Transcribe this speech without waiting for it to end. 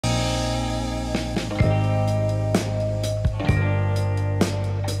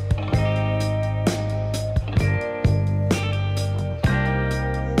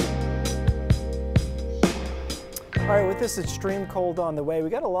this extreme cold on the way, we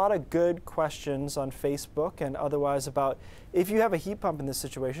got a lot of good questions on Facebook and otherwise about if you have a heat pump in this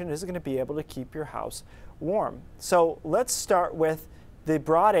situation, is it going to be able to keep your house warm? So let's start with the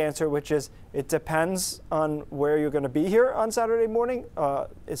broad answer, which is it depends on where you're going to be here on Saturday morning,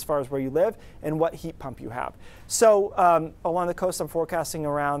 as far as where you live, and what heat pump you have. So along the coast, I'm forecasting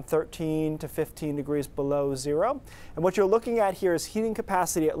around 13 to 15 degrees below zero. And what you're looking at here is heating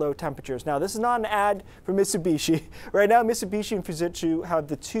capacity at low temperatures. Now, this is not an ad for Mitsubishi. Right now, Mitsubishi and Fujitsu have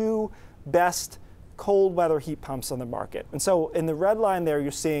the two best cold weather heat pumps on the market. And so in the red line there,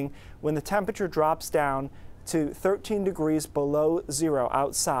 you're seeing when the temperature drops down to 13 degrees below zero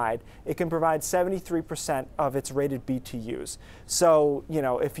outside, it can provide 73% of its rated BTUs. So, you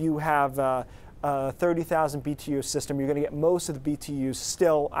know, if you have a 30,000 BTU system, you're going to get most of the BTUs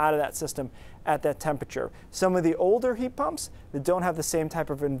still out of that system at that temperature. Some of the older heat pumps that don't have the same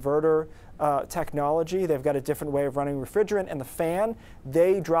type of inverter technology, they've got a different way of running refrigerant and the fan,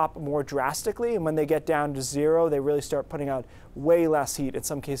 they drop more drastically, and when they get down to zero, they really start putting out way less heat, in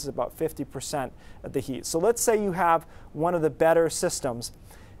some cases about 50% of the heat. So let's say you have one of the better systems.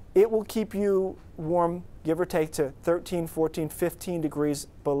 It will keep you warm, give or take, to 13, 14, 15 degrees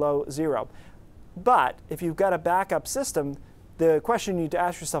below zero. But if you've got a backup system, the question you need to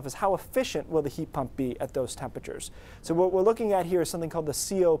ask yourself is how efficient will the heat pump be at those temperatures? So what we're looking at here is something called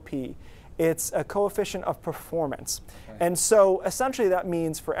the COP. It's a coefficient of performance. Okay. And so essentially that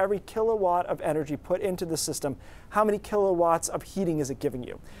means for every kilowatt of energy put into the system, how many kilowatts of heating is it giving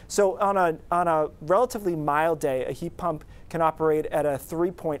you? So on a relatively mild day, a heat pump can operate at a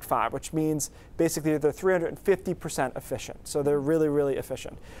 3.5, which means basically they're 350% efficient. So they're really, really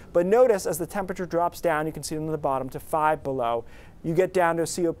efficient. But notice as the temperature drops down, you can see it on the bottom, to 5 below, you get down to a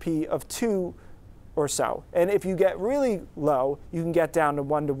COP of 2 or so. And if you get really low, you can get down to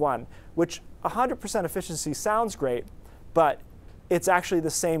 1 to 1, which 100% efficiency sounds great, but it's actually the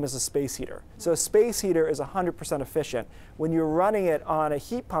same as a space heater. So a space heater is 100% efficient. When you're running it on a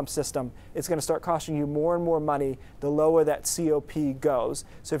heat pump system, it's going to start costing you more and more money the lower that COP goes.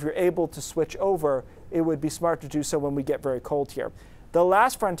 So if you're able to switch over, it would be smart to do so when we get very cold here. The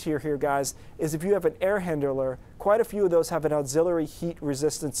last frontier here, guys, is if you have an air handler, quite a few of those have an auxiliary heat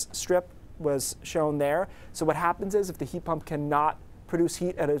resistance strip, was shown there. So what happens is if the heat pump cannot produce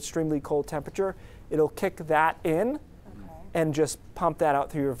heat at an extremely cold temperature, it'll kick that in and just pump that out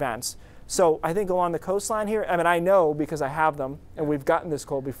through your vents. So I think along the coastline here, I mean, I know because I have them and we've gotten this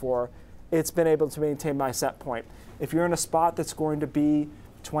cold before, it's been able to maintain my set point. If you're in a spot that's going to be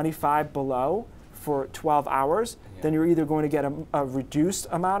 25 below for 12 hours, then you're either going to get a reduced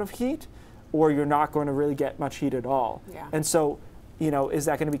amount of heat or you're not going to really get much heat at all. Yeah. And so, you know, is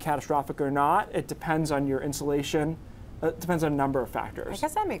that going to be catastrophic or not? It depends on your insulation. It depends on a number of factors. I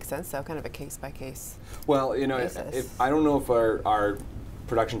guess that makes sense, though, kind of a case-by-case. Well, you know, I don't know if our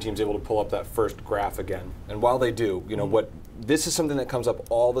production team's able to pull up that first graph again. And while they do, you know, this is something that comes up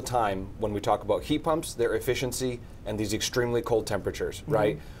all the time when we talk about heat pumps, their efficiency, and these extremely cold temperatures,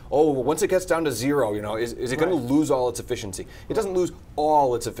 right? Oh, well, once it gets down to zero, you know, is it going to lose all its efficiency? It doesn't lose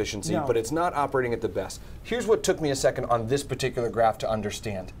all its efficiency, but it's not operating at the best. Here's what took me a second on this particular graph to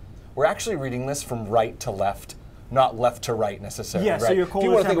understand. We're actually reading this from right to left, not left to right necessarily. Yeah, right? so your if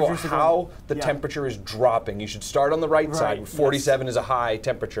you want to think about how the temperature is dropping, you should start on the right side. 47 is a high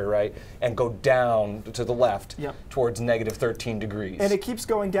temperature, right? And go down to the left towards negative 13 degrees. And it keeps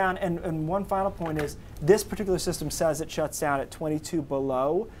going down. And one final point is this particular system says it shuts down at 22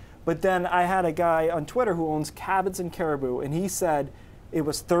 below. But then I had a guy on Twitter who owns cabins in Caribou, and he said it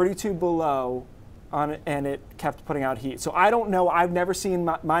was 32 below on it, and it kept putting out heat. So I don't know. I've never seen,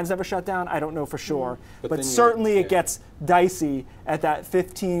 mine's never shut down. I don't know for sure. But certainly it gets dicey at that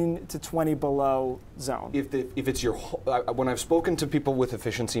 15 to 20 below zone. If it's your, when I've spoken to people with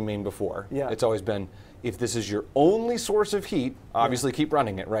Efficiency Maine before, it's always been, if this is your only source of heat, obviously keep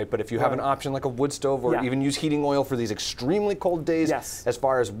running it, right? But if you have an option like a wood stove or even use heating oil for these extremely cold days, as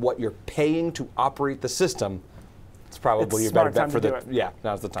far as what you're paying to operate the system, it's probably your better bet for the,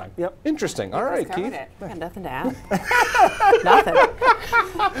 now's the time. Interesting. All right, Keith. I got nothing to add. Nothing.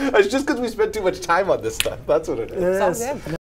 It's just because we spent too much time on this stuff. That's what it is. It's all good.